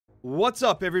What's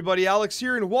up, everybody? Alex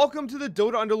here, and welcome to the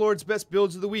Dota Underlords Best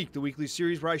Builds of the Week, the weekly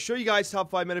series where I show you guys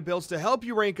top 5 meta builds to help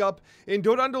you rank up in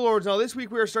Dota Underlords. Now, this week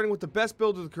we are starting with the best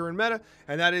build of the current meta,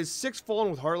 and that is 6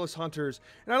 Fallen with Heartless Hunters.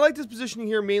 And I like this positioning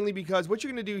here mainly because what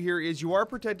you're going to do here is you are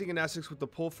protecting an Essex with the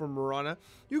pull from Mirana.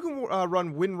 You can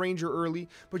run Wind Ranger early,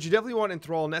 but you definitely want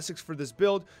Enthrall and Essex for this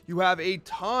build. You have a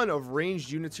ton of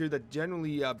ranged units here that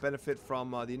generally benefit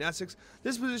from the Essex.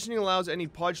 This positioning allows any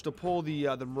Pudge to pull the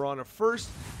Mirana first,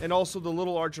 and also the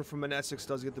little archer from an Essex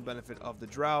does get the benefit of the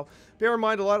Drow. Bear in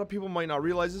mind, a lot of people might not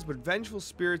realize this, but Vengeful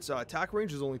Spirit's attack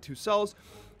range is only 2 cells,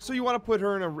 so you want to put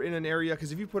her in an area,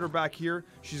 because if you put her back here,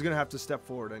 she's going to have to step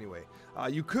forward anyway.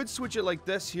 You could switch it like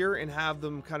this here and have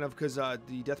them kind of, because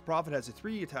the Death Prophet has a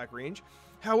 3 attack range.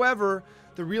 However,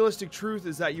 the realistic truth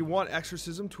is that you want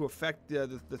Exorcism to affect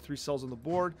the 3 cells on the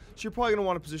board, so you're probably going to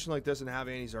want a position like this and have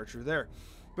Annie's Archer there.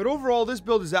 But overall, this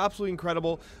build is absolutely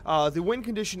incredible. The win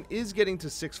condition is getting to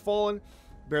 6 Fallen.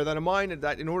 Bear that in mind,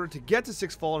 that in order to get to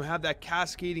 6 Fallen and have that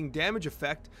cascading damage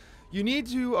effect, you need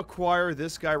to acquire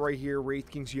this guy right here, Wraith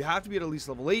King. So you have to be at least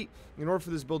level 8 in order for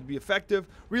this build to be effective.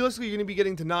 Realistically, you're going to be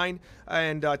getting to 9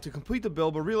 and to complete the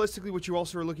build. But realistically, what you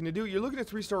also are looking to do, you're looking at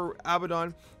 3-star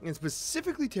Abaddon and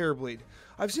specifically Terrorblade.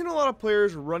 I've seen a lot of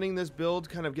players running this build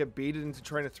kind of get baited into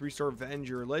trying to 3-star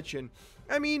Venge or Lich. And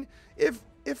I mean, if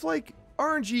like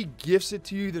RNG gifts it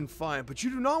to you, then fine, but you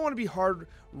do not want to be hard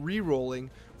re-rolling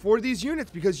for these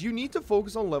units because you need to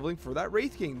focus on leveling for that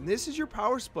Wraith King. This is your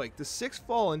power spike. The 6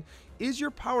 Fallen is your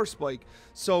power spike,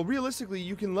 so realistically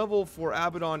you can level for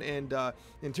Abaddon and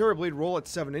Terrorblade, roll at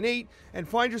 7 and 8, and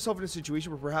find yourself in a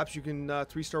situation where perhaps you can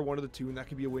 3-star one of the two, and that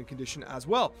can be a win condition as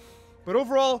well. But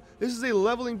overall, this is a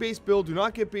leveling-based build. Do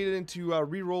not get baited into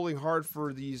re-rolling hard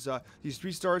for these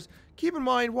 3 stars. Keep in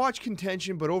mind, watch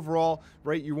contention, but overall,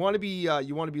 right, you want to be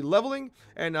leveling,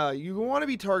 and you want to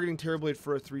be targeting Terrorblade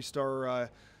for a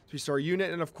 3-star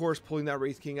unit, and of course, pulling that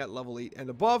Wraith King at level 8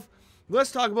 and above.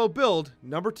 Let's talk about build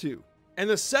number 2. And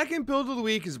the second build of the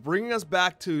week is bringing us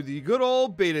back to the good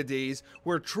old beta days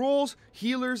where trolls,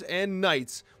 healers, and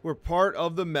knights were part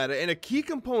of the meta and a key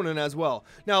component as well.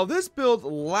 Now, this build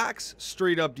lacks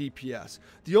straight up DPS.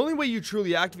 The only way you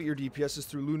truly activate your DPS is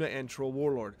through Luna and Troll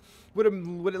Warlord. What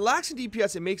it lacks in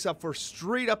DPS, it makes up for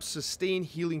straight up sustained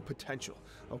healing potential,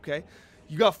 okay?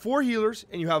 You got 4 healers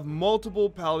and you have multiple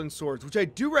Paladin Swords, which I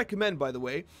do recommend, by the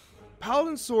way.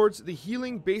 Paladin Swords, the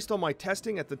healing based on my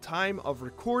testing at the time of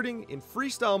recording in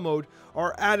freestyle mode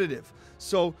are additive.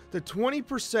 So the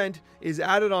 20% is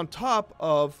added on top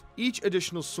of each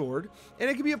additional sword, and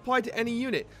it can be applied to any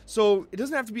unit. So it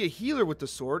doesn't have to be a healer with the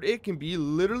sword, it can be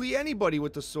literally anybody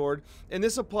with the sword, and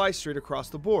this applies straight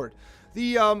across the board.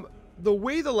 The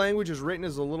way the language is written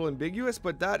is a little ambiguous,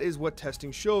 but that is what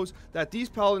testing shows, that these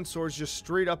Paladin Swords just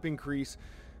straight up increase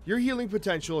your healing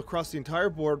potential across the entire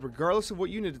board, regardless of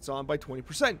what unit it's on, by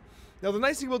 20%. Now, the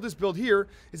nice thing about this build here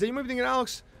is that you might be thinking,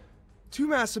 Alex, 2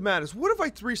 Massive Madness. What if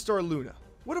I 3-star Luna?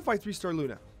 What if I 3-star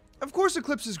Luna? Of course,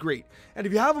 Eclipse is great. And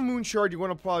if you have a Moon Shard, you're going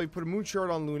to probably put a Moon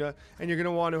Shard on Luna, and you're going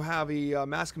to want to have a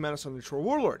Mask of Madness on the Troll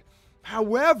Warlord.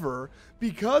 However,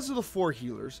 because of the 4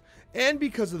 healers, and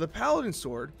because of the Paladin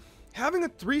Sword, having a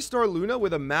 3-star Luna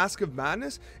with a Mask of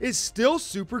Madness is still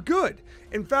super good.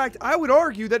 In fact, I would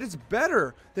argue that it's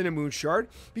better than a Moon Shard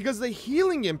because the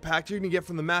healing impact you're going to get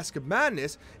from the Mask of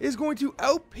Madness is going to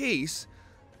outpace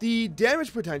the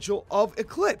damage potential of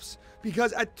Eclipse.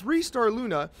 Because at 3-star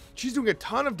Luna, she's doing a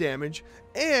ton of damage,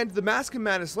 and the Mask of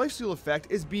Madness lifesteal effect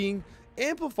is being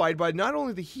amplified by not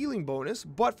only the healing bonus,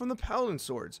 but from the Paladin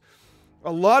Swords.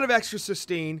 A lot of extra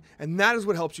sustain, and that is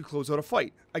what helps you close out a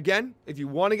fight. Again, if you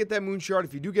want to get that Moon Shard,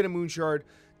 if you do get a Moon Shard,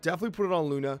 definitely put it on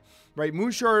Luna, right? Moon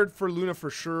Shard for Luna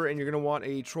for sure, and you're going to want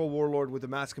a Troll Warlord with a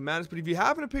Mask of Madness. But if you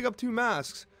happen to pick up 2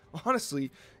 masks, honestly,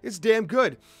 it's damn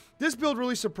good. This build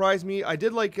really surprised me. I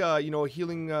did like, you know, a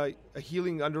healing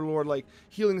Underlord, like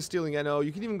healing and stealing NO.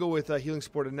 You can even go with healing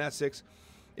support and Essex.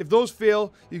 If those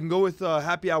fail, you can go with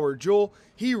Happy Hour Joel.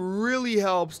 He really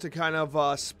helps to kind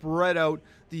of spread out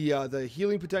the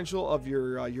healing potential of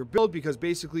your build, because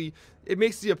basically it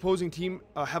makes the opposing team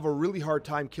have a really hard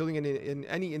time killing in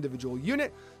any individual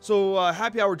unit. So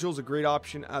Happy Hour Joel's a great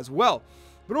option as well.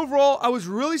 But overall, I was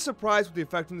really surprised with the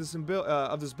effectiveness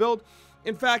of this build.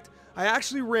 In fact, I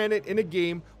actually ran it in a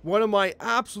game, one of my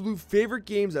absolute favorite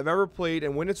games I've ever played,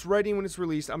 and when it's ready, when it's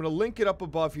released, I'm going to link it up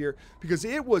above here because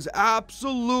it was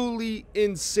absolutely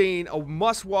insane, a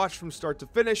must-watch from start to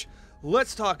finish.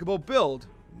 Let's talk about build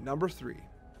number 3.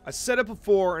 I said it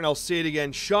before, and I'll say it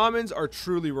again, Shamans are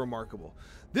truly remarkable.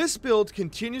 This build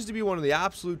continues to be one of the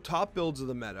absolute top builds of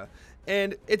the meta,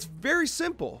 and it's very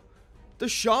simple. The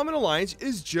Shaman Alliance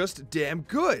is just damn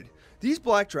good. these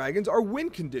black dragons are win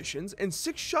conditions and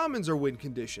 6 shamans are win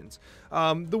conditions.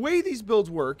 The way these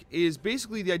builds work is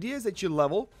basically the idea is that you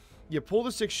level, you pull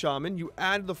the 6 shaman, you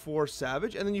add the 4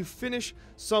 savage, and then you finish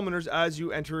summoners as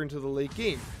you enter into the late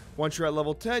game. Once you're at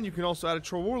level 10, you can also add a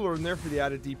Troll Warlord in there for the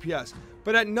added DPS.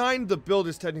 But at 9, the build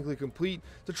is technically complete.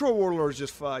 The Troll Warlord is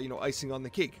just, icing on the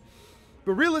cake.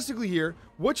 But realistically here,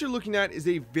 what you're looking at is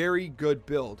a very good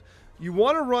build. You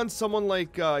want to run someone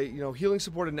like, healing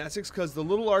support in Essex because the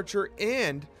Little Archer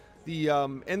and the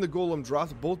Golem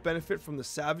drops both benefit from the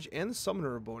Savage and the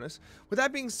Summoner bonus. With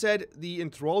that being said, the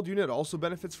Enthralled unit also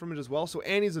benefits from it as well. So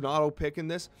Annie's an auto pick in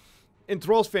this.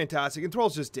 Enthrall's fantastic.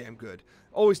 Enthrall's just damn good.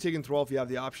 Always take Enthrall if you have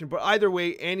the option. But either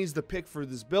way, Annie's the pick for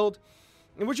this build.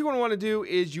 And what you're going to want to do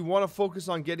is you want to focus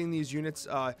on getting these units,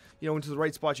 into the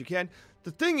right spot you can.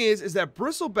 The thing is that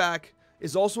Bristleback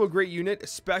is also a great unit,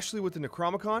 especially with the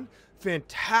Necromicon.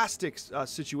 Fantastic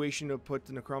situation to put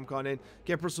the Necromicon in.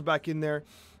 Get Bristleback in there.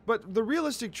 But the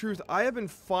realistic truth, I have been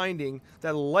finding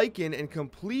that Lycan and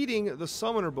completing the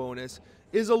Summoner bonus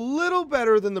is a little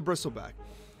better than the Bristleback.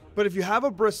 But if you have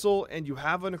a Bristle and you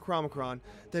have a Necromicron,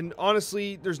 then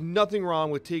honestly, there's nothing wrong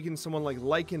with taking someone like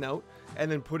Lycan out and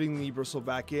then putting the Bristle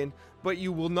back in. But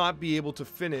you will not be able to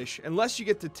finish, unless you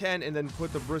get to 10 and then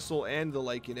put the Bristle and the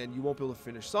Lycan in, you won't be able to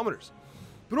finish Summoners.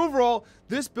 But overall,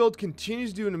 this build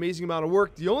continues to do an amazing amount of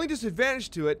work. The only disadvantage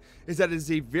to it is that it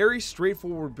is a very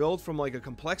straightforward build from like a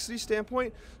complexity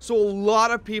standpoint. So a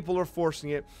lot of people are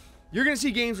forcing it. You're going to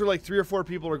see games where like 3 or 4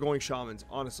 people are going Shamans,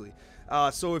 honestly.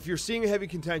 So if you're seeing a heavy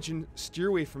contention, steer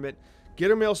away from it.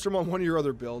 Get a Maelstrom on one of your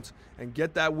other builds and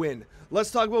get that win.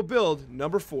 Let's talk about build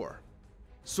number 4.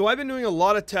 So I've been doing a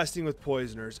lot of testing with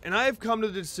Poisoners, and I have come to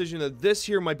the decision that this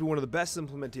here might be one of the best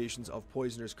implementations of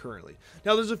Poisoners currently.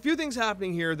 Now there's a few things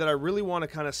happening here that I really want to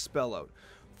kind of spell out.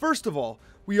 First of all,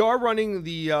 we are running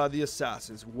the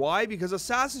Assassins. Why? Because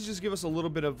Assassins just give us a little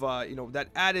bit of, that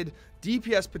added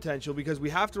DPS potential because we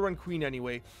have to run Queen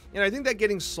anyway. And I think that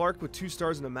getting Slark with 2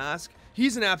 stars in a mask,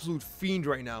 he's an absolute fiend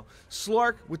right now.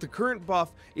 Slark, with the current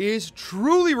buff, is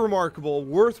truly remarkable,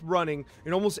 worth running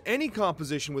in almost any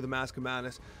composition with a Mask of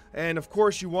Madness. And of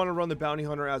course, you want to run the Bounty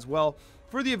Hunter as well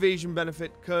for the evasion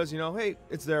benefit because, hey,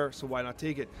 it's there, so why not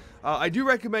take it? I do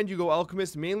recommend you go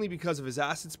Alchemist, mainly because of his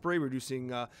Acid Spray,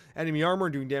 reducing enemy armor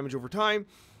and doing damage over time.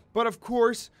 But of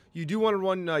course, you do want to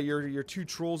run your 2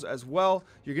 Trolls as well.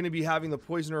 You're going to be having the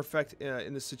Poisoner effect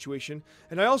in this situation.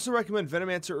 And I also recommend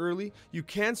Venomancer early. You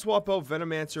can swap out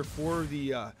Venomancer for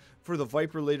the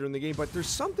Viper later in the game, but there's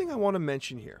something I want to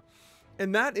mention here,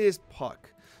 and that is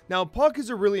Puck. Now, Puck is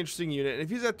a really interesting unit, and if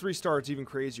he's at 3 stars, it's even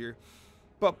crazier.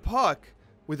 But Puck,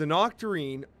 with an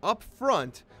Octarine up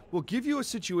front, will give you a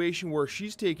situation where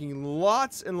she's taking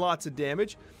lots and lots of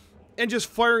damage and just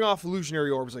firing off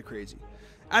illusionary orbs like crazy.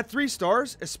 At 3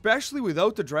 stars, especially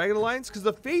without the Dragon Alliance, because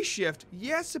the Phase Shift,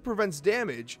 yes, it prevents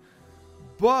damage,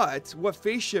 but what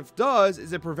Phase Shift does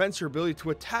is it prevents your ability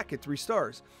to attack at 3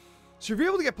 stars. So if you're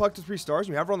able to get Puck to 3 stars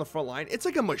and you have her on the front line, it's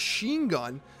like a machine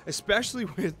gun, especially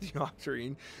with the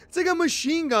Octarine. It's like a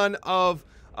machine gun of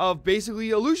basically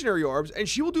illusionary orbs, and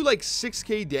she will do like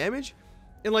 6k damage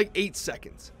in like 8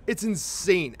 seconds. It's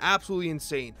insane, absolutely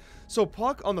insane. So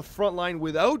Puck on the front line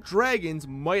without dragons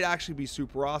might actually be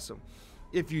super awesome.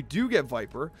 If you do get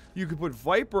Viper, you could put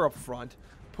Viper up front,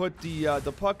 put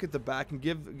the Puck at the back, and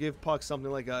give Puck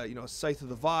something like a Scythe of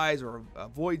the Vise or a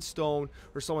Void Stone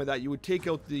or something like that. You would take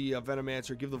out the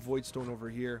Venomancer, give the Void Stone over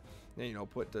here, and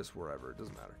put this wherever. It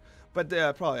doesn't matter. But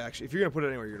probably actually, if you're gonna put it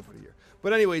anywhere, you're gonna put it here.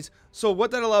 But anyways, so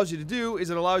what that allows you to do is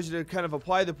it allows you to kind of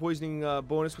apply the poisoning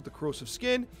bonus with the corrosive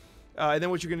skin. And then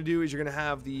what you're going to do is you're going to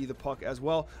have the Puck as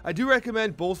well. I do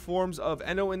recommend both forms of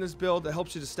Eno in this build. That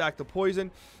helps you to stack the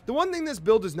poison. The one thing this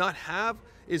build does not have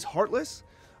is Heartless.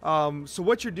 So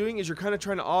what you're doing is you're kind of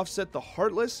trying to offset the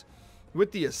Heartless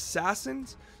with the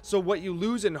Assassins. So what you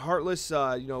lose in Heartless,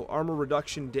 armor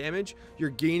reduction damage, you're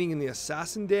gaining in the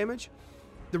Assassin damage.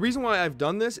 The reason why I've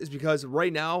done this is because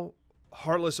right now,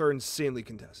 Heartless are insanely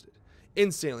contested.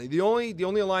 Insanely. The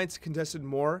only alliance contested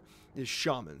more is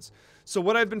Shamans. So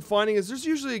what I've been finding is there's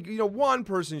usually, one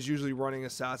person is usually running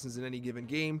Assassins in any given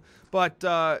game. But,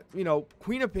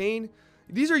 Queen of Pain,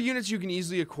 these are units you can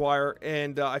easily acquire.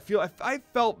 And I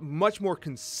felt much more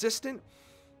consistent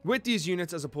with these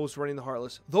units as opposed to running the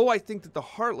Heartless. Though I think that the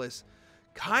Heartless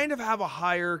kind of have a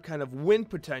higher kind of win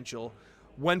potential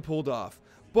when pulled off.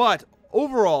 But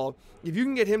overall, if you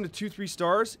can get him to 2-3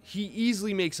 stars, he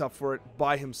easily makes up for it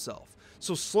by himself.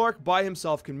 So Slark by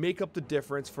himself can make up the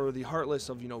difference for the Heartless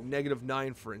of,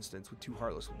 -9, for instance, with 2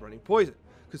 Heartless with running Poison.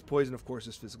 Because Poison, of course,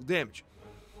 is physical damage.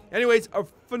 Anyways, a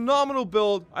phenomenal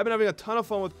build. I've been having a ton of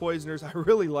fun with Poisoners. I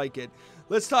really like it.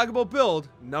 Let's talk about build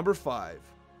number 5.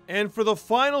 And for the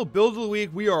final build of the week,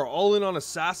 we are all in on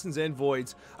Assassins and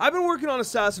Voids. I've been working on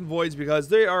Assassin Voids because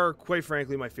they are, quite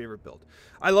frankly, my favorite build.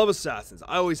 I love Assassins.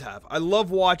 I always have. I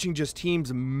love watching just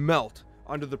teams melt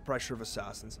under the pressure of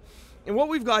Assassins. And what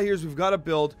we've got here is we've got a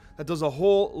build that does a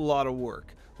whole lot of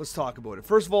work. Let's talk about it.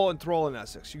 First of all, Enthrall and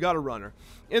Essex. You got a runner.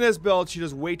 In this build, she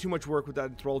does way too much work with that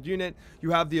enthralled unit.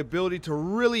 You have the ability to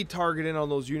really target in on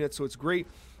those units, so it's great.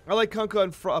 I like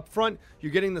Coccia up front.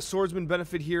 You're getting the swordsman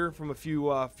benefit here from a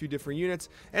few different units.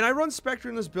 And I run Spectre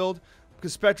in this build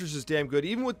because Spectre's just damn good.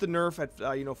 Even with the nerf at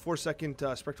 4-second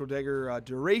Spectral Dagger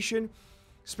duration,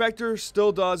 Spectre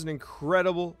still does an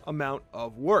incredible amount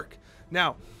of work.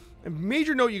 Now, a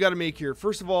major note you got to make here.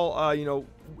 First of all,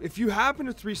 if you happen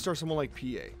to 3-star someone like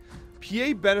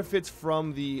PA benefits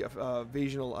from the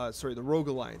the Rogue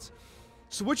Alliance.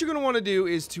 So what you're going to want to do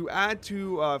is to add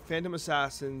to Phantom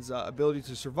Assassin's ability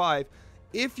to survive.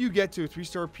 If you get to a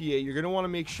 3-star PA, you're going to want to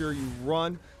make sure you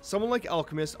run someone like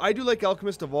Alchemist. I do like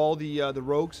Alchemist of all the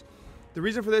rogues. The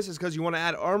reason for this is because you want to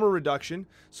add armor reduction.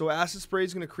 So Acid Spray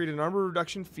is going to create an armor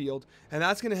reduction field, and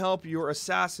that's going to help your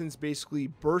assassins basically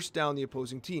burst down the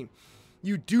opposing team.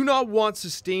 You do not want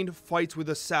sustained fights with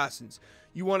assassins.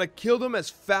 You want to kill them as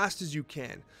fast as you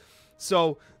can.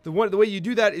 So the way you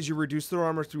do that is you reduce their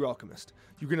armor through Alchemist.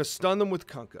 You're going to stun them with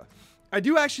Coccia. I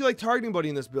do actually like Targeting Buddy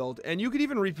in this build, and you could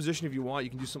even reposition if you want. You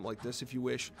can do something like this if you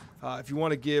wish. If you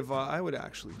want to give, I would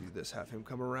actually do this, have him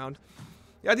come around.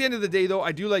 At the end of the day, though,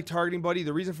 I do like Targeting Buddy.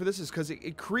 The reason for this is because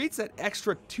it creates that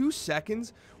extra 2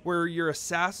 seconds where your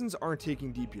assassins aren't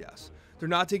taking DPS. They're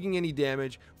not taking any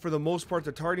damage. For the most part,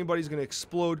 the Targeting Buddy is going to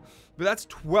explode. But that's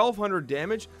 1,200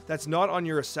 damage that's not on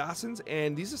your assassins,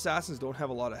 and these assassins don't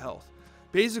have a lot of health.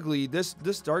 Basically, this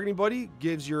Targeting Buddy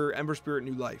gives your Ember Spirit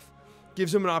new life.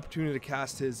 Gives him an opportunity to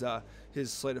cast his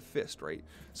Sleight of Fist, right?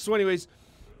 So anyways,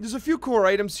 there's a few core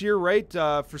items here, right?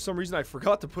 For some reason, I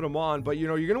forgot to put them on, but,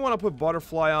 you're going to want to put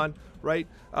Butterfly on, right?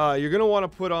 You're going to want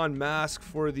to put on Mask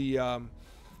for the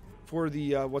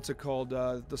what's it called?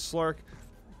 The Slark.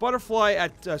 Butterfly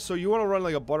at, so you want to run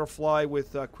like a Butterfly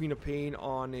with Queen of Pain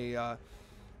on a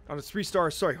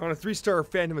 3-star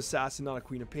Phantom Assassin, not a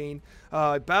Queen of Pain.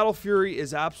 Battle Fury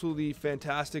is absolutely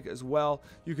fantastic as well.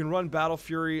 You can run Battle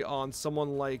Fury on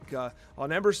someone like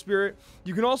on Ember Spirit.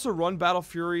 You can also run Battle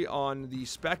Fury on the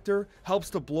Spectre.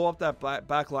 Helps to blow up that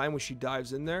back line when she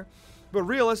dives in there. But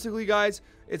realistically, guys,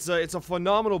 it's a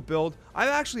phenomenal build. I've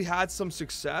actually had some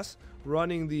success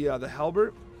running the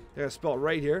Halberd. I gotta spell it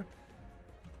right here.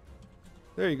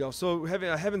 There you go. So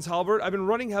Heaven's Halberd. I've been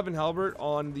running Heaven Halberd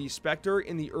on the Spectre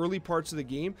in the early parts of the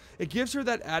game. It gives her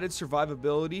that added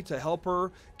survivability to help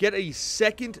her get a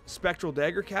second Spectral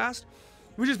Dagger cast,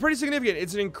 which is pretty significant.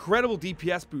 It's an incredible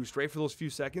DPS boost, right, for those few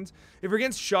seconds. If you're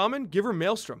against Shaman, give her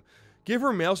Maelstrom. Give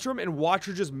her Maelstrom and watch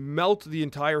her just melt the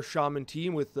entire Shaman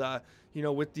team with,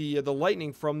 with the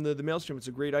lightning from the Maelstrom. It's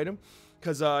a great item.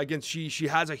 Because, again, she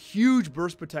has a huge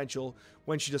burst potential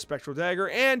when she does Spectral Dagger.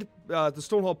 And the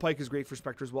Stonehall Pike is great for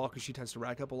Spectre as well because she tends to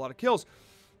rack up a lot of kills.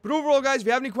 But overall, guys, if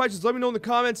you have any questions, let me know in the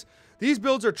comments. These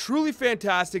builds are truly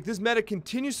fantastic. This meta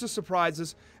continues to surprise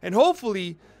us. And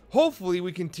hopefully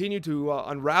we continue to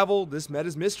unravel this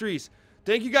meta's mysteries.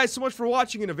 Thank you guys so much for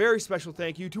watching, and a very special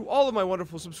thank you to all of my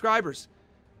wonderful subscribers.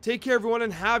 Take care, everyone,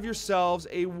 and have yourselves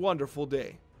a wonderful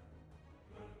day.